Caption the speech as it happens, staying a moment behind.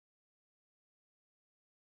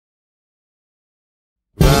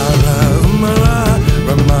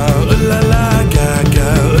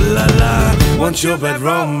want your bad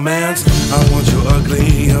romance. I want your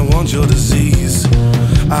ugly, I want your disease.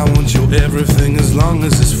 I want your everything as long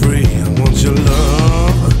as it's free. I want your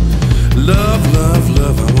love, love, love,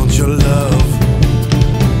 love. I want your love.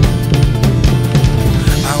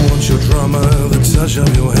 I want your drama, the touch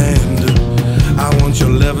of your hand. I want your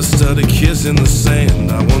leather-studded kiss in the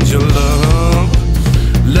sand. I want your love,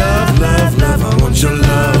 love, love, love. I want your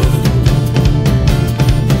love.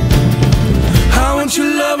 I want your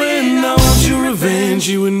loving, I want your revenge.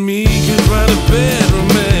 You and me could write a bad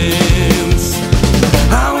romance.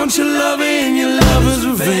 I want your loving, your lover's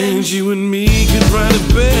revenge. You and me could write a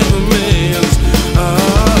bad romance. Oh,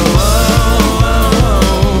 oh, oh, oh,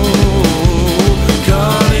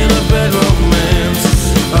 caught in a bad romance.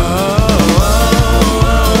 Oh, oh,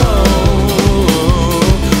 oh, oh,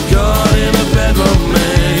 caught in a bad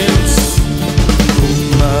romance.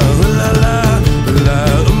 La la la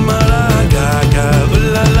la, Gaga,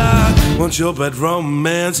 la la. Want your bad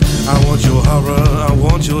romance. I want your horror, I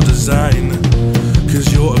want your design. 'Cause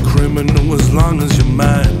you're a criminal as long as you're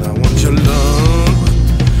mine. I want your love,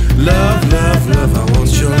 love, love, love. I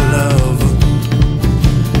want your love.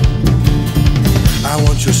 I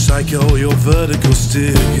want your psycho, your vertical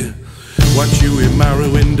stick. Want you in my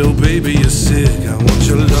window, baby, you're sick. I want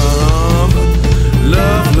your love,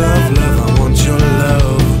 love, love, love. I want your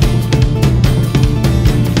love.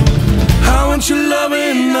 I want your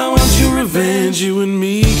loving, I want your revenge. You and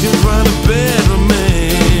me can write a bad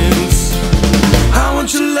romance. I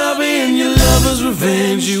want your loving, your lover's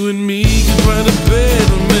revenge. You and me could write a bad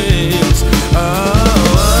romance. Oh,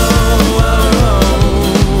 oh, oh,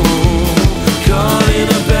 oh, caught in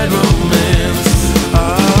a bad romance. Oh,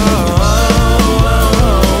 oh, oh,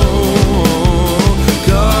 oh,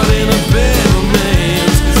 caught in a bad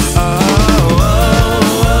romance. Oh, oh,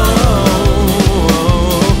 oh,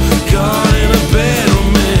 oh, caught in a bad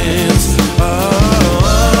romance. Oh, oh,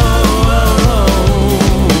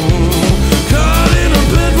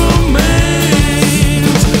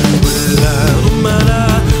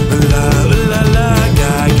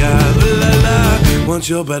 want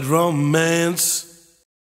your bad romance.